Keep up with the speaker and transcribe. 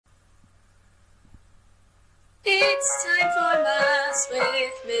It's time for Maths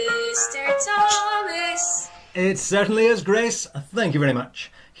with Mr. Thomas. It certainly is, Grace. Thank you very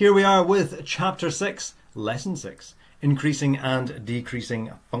much. Here we are with Chapter 6, Lesson 6, Increasing and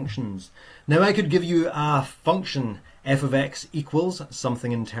Decreasing Functions. Now I could give you a function, f of x equals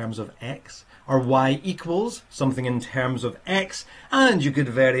something in terms of x, or y equals something in terms of x, and you could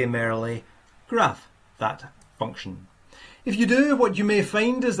very merrily graph that function. If you do, what you may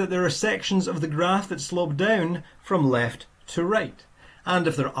find is that there are sections of the graph that slope down from left to right. And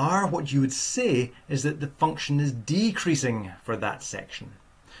if there are, what you would say is that the function is decreasing for that section.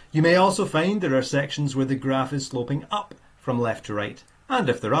 You may also find there are sections where the graph is sloping up from left to right. And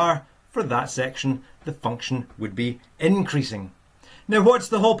if there are, for that section, the function would be increasing. Now, what's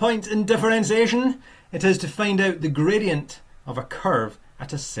the whole point in differentiation? It is to find out the gradient of a curve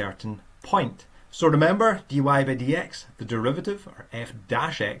at a certain point. So remember, dy by dx, the derivative, or f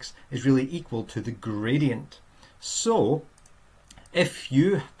dash x, is really equal to the gradient. So, if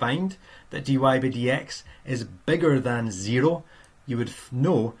you find that dy by dx is bigger than 0, you would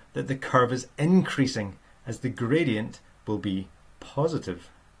know that the curve is increasing as the gradient will be positive.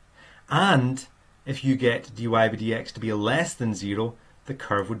 And if you get dy by dx to be less than 0, the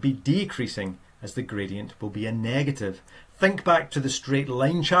curve would be decreasing as the gradient will be a negative. Think back to the straight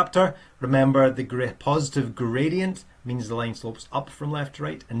line chapter. Remember, the positive gradient means the line slopes up from left to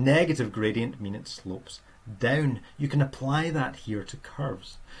right. A negative gradient means it slopes down. You can apply that here to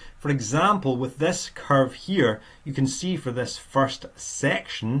curves. For example, with this curve here, you can see for this first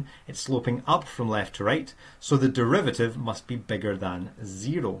section, it's sloping up from left to right, so the derivative must be bigger than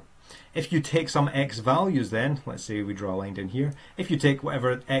 0. If you take some x values then, let's say we draw a line down here, if you take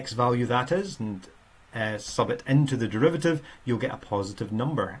whatever x value that is and sub it into the derivative, you'll get a positive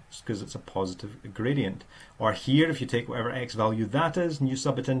number because it's a positive gradient. Or here, if you take whatever x value that is and you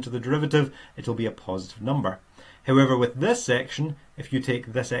sub it into the derivative, it'll be a positive number. However, with this section, if you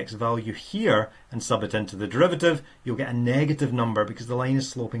take this x value here and sub it into the derivative, you'll get a negative number because the line is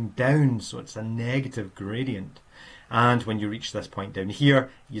sloping down, so it's a negative gradient. And when you reach this point down here,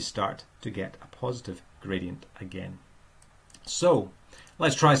 you start to get a positive gradient again. So,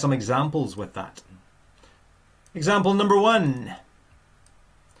 let's try some examples with that. Example number 1.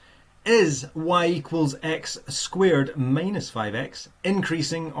 Is y equals x squared minus 5x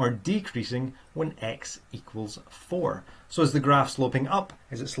increasing or decreasing when x equals 4? So is the graph sloping up?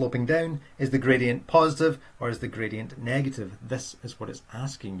 Is it sloping down? Is the gradient positive or is the gradient negative? This is what it's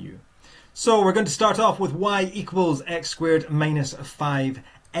asking you. So we're going to start off with y equals x squared minus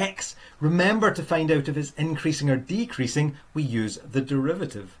 5x. Remember, to find out if it's increasing or decreasing, we use the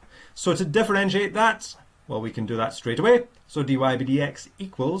derivative. So to differentiate that, well, we can do that straight away. So dy by dx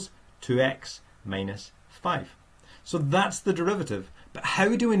equals 2x minus 5. So that's the derivative. But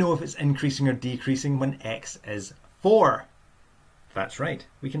how do we know if it's increasing or decreasing when x is 4? That's right,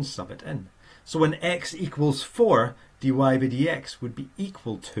 we can sub it in. So when x equals 4, dy by dx would be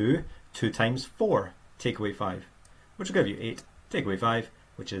equal to 2 times 4, take away 5, which will give you 8, take away 5,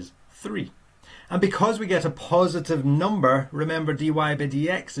 which is 3. And because we get a positive number, remember dy by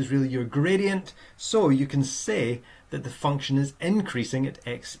dx is really your gradient, so you can say that the function is increasing at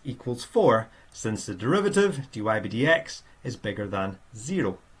x equals 4, since the derivative, dy by dx, is bigger than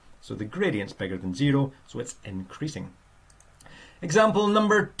 0. So the gradient's bigger than 0, so it's increasing. Example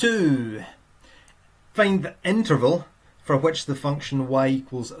number 2. Find the interval for which the function y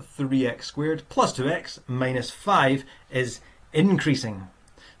equals 3x squared plus 2x minus 5 is increasing.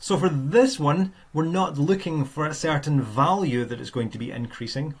 So for this one, we're not looking for a certain value that is going to be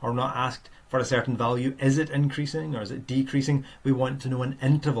increasing, or not asked for a certain value. Is it increasing or is it decreasing? We want to know an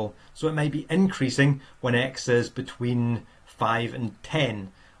interval. So it might be increasing when x is between 5 and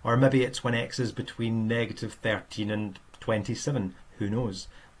 10, or maybe it's when x is between negative 13 and 27. Who knows?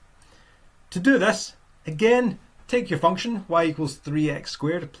 To do this, again, take your function, y equals 3x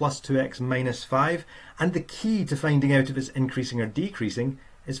squared plus 2x minus 5, and the key to finding out if it's increasing or decreasing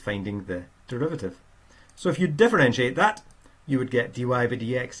is finding the derivative. So if you differentiate that, you would get dy by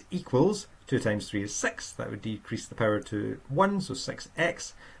dx equals 2 times 3 is 6. That would decrease the power to 1, so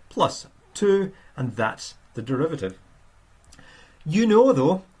 6x plus 2, and that's the derivative. You know,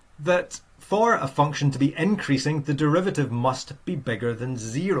 though, that for a function to be increasing, the derivative must be bigger than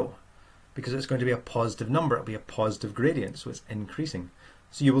 0, because it's going to be a positive number. It'll be a positive gradient, so it's increasing.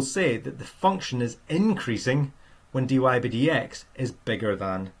 So you will say that the function is increasing when dy by dx is bigger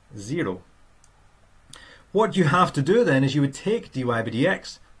than 0. What you have to do then is you would take dy by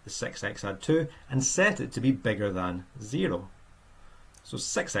dx, the 6x add 2, and set it to be bigger than 0. So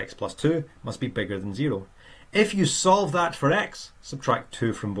 6x plus 2 must be bigger than 0. If you solve that for x, subtract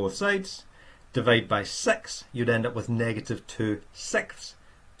 2 from both sides, divide by 6, you'd end up with negative 2/6.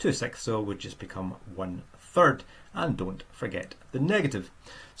 2/6 so would just become 1/3. And don't forget the negative.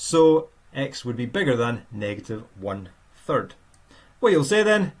 So x would be bigger than negative 1/3. What you'll say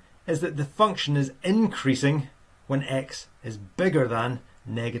then is that the function is increasing when x is bigger than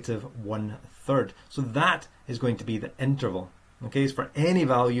negative 1/3. So that is going to be the interval. Okay, so for any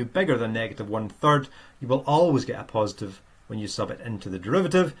value bigger than negative 1/3, you will always get a positive when you sub it into the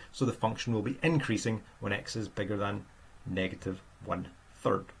derivative, so the function will be increasing when x is bigger than negative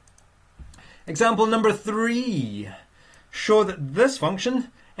 1/3. Example number 3. Show that this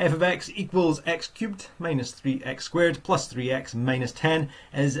function, f of x equals x cubed minus 3x squared plus 3x minus 10,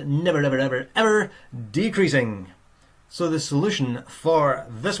 is never, ever, ever, ever decreasing. So the solution for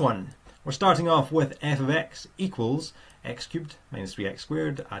this one, we're starting off with f of x equals x cubed minus 3x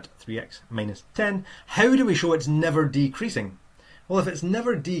squared at 3x minus 10. How do we show it's never decreasing? Well, if it's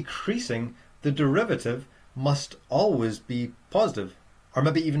never decreasing, the derivative must always be positive, or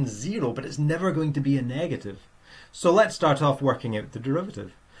maybe even 0, but it's never going to be a negative. So let's start off working out the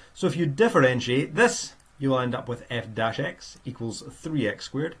derivative. So if you differentiate this, you'll end up with f dash x equals 3x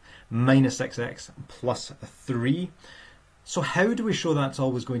squared minus 6x plus 3. So how do we show that's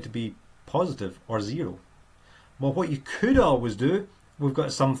always going to be positive or 0? Well, what you could always do, we've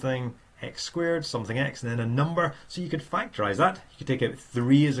got something x squared, something x, and then a number, so you could factorize that. You could take out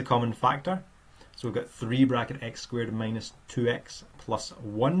 3 as a common factor. So we've got 3 bracket x squared minus 2x plus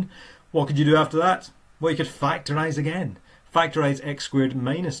 1. What could you do after that? Well, you could factorize again. Factorize x squared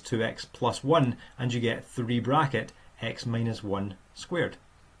minus 2x plus 1, and you get 3 bracket x minus 1 squared.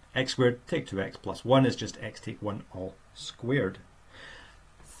 X squared take 2x plus 1 is just x take 1 all squared.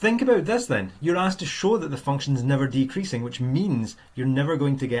 Think about this then. You're asked to show that the function is never decreasing, which means you're never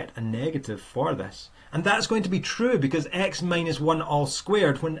going to get a negative for this. And that's going to be true because x minus 1 all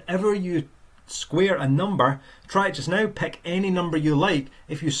squared, whenever you square a number, try it just now, pick any number you like.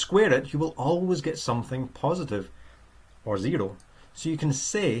 If you square it, you will always get something positive or 0. So you can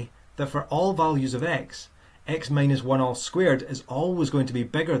say that for all values of x, x minus 1 all squared is always going to be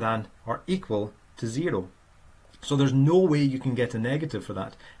bigger than or equal to 0. So there's no way you can get a negative for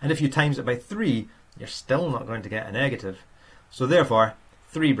that. And if you times it by 3, you're still not going to get a negative. So therefore,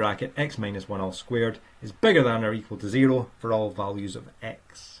 3 bracket x minus 1 all squared is bigger than or equal to 0 for all values of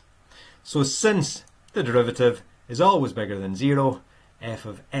x. So since the derivative is always bigger than 0, f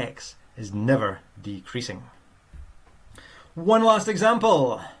of x is never decreasing. One last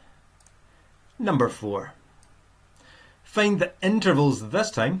example. Number 4. Find the intervals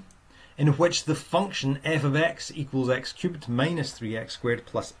this time in which the function f of x equals x cubed minus 3x squared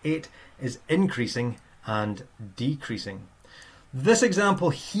plus 8 is increasing and decreasing. This example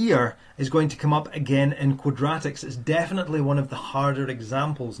here is going to come up again in quadratics. It's definitely one of the harder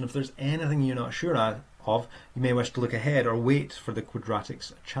examples, and if there's anything you're not sure of, you may wish to look ahead or wait for the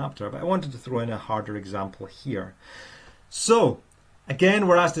quadratics chapter, but I wanted to throw in a harder example here. So again,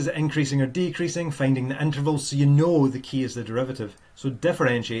 we're asked is it increasing or decreasing, finding the intervals, so you know the key is the derivative. So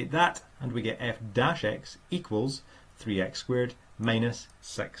differentiate that and we get f dash x equals 3x squared minus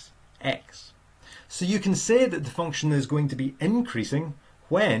 6x. So you can say that the function is going to be increasing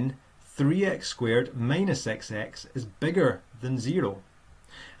when 3x squared minus 6x is bigger than 0.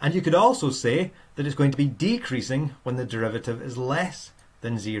 And you could also say that it's going to be decreasing when the derivative is less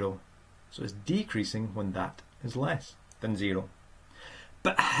than 0. So it's decreasing when that is less than 0.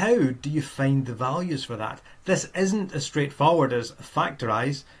 But how do you find the values for that? This isn't as straightforward as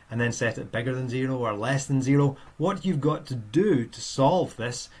factorize and then set it bigger than 0 or less than 0. What you've got to do to solve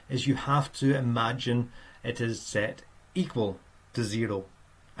this is you have to imagine it is set equal to 0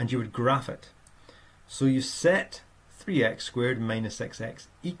 and you would graph it. So you set 3x squared minus 6x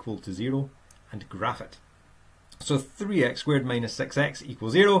equal to 0 and graph it. So 3x squared minus 6x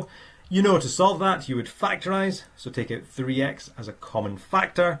equals 0. You know to solve that you would factorize, so take out 3x as a common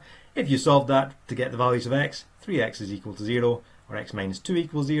factor. If you solve that to get the values of x, 3x is equal to 0, or x minus 2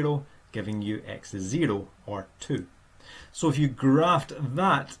 equals 0, giving you x is 0 or 2. So if you graphed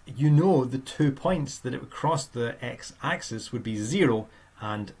that, you know the 2 points that it would cross the x-axis would be 0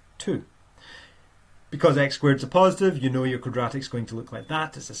 and 2. Because x squared is a positive, you know your quadratic is going to look like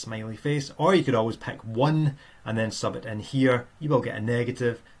that. It's a smiley face. Or you could always pick 1 and then sub it in here. You will get a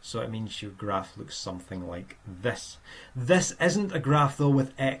negative, so it means your graph looks something like this. This isn't a graph though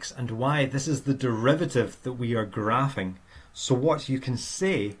with x and y. This is the derivative that we are graphing. So what you can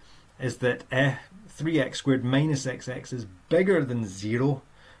say is that 3x squared minus xx is bigger than 0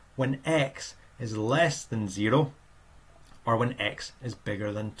 when x is less than 0 or when x is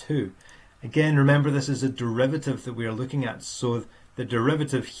bigger than 2. Again, remember this is a derivative that we are looking at, so the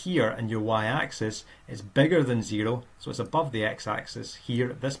derivative here in your y-axis is bigger than 0, so it's above the x-axis here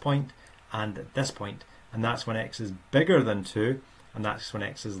at this point and at this point, and that's when x is bigger than 2, and that's when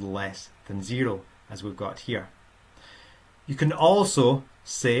x is less than 0, as we've got here. You can also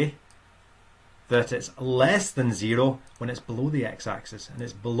say that it's less than 0 when it's below the x-axis, and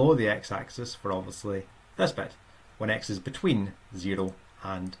it's below the x-axis for obviously this bit, when x is between 0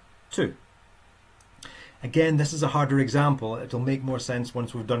 and 2. Again, this is a harder example. It'll make more sense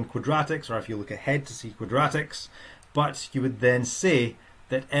once we've done quadratics, or if you look ahead to see quadratics, but you would then say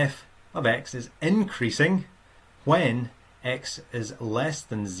that f of x is increasing when x is less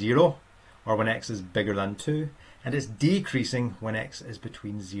than 0, or when x is bigger than 2, and it's decreasing when x is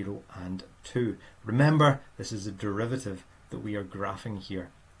between 0 and 2. Remember, this is a derivative that we are graphing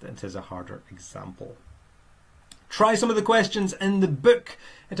here. It is a harder example. Try some of the questions in the book.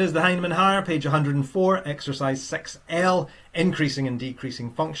 It is the Heinemann Higher, page 104, exercise 6L, increasing and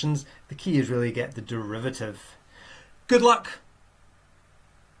decreasing functions. The key is really get the derivative. Good luck.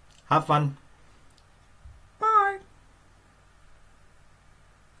 Have fun.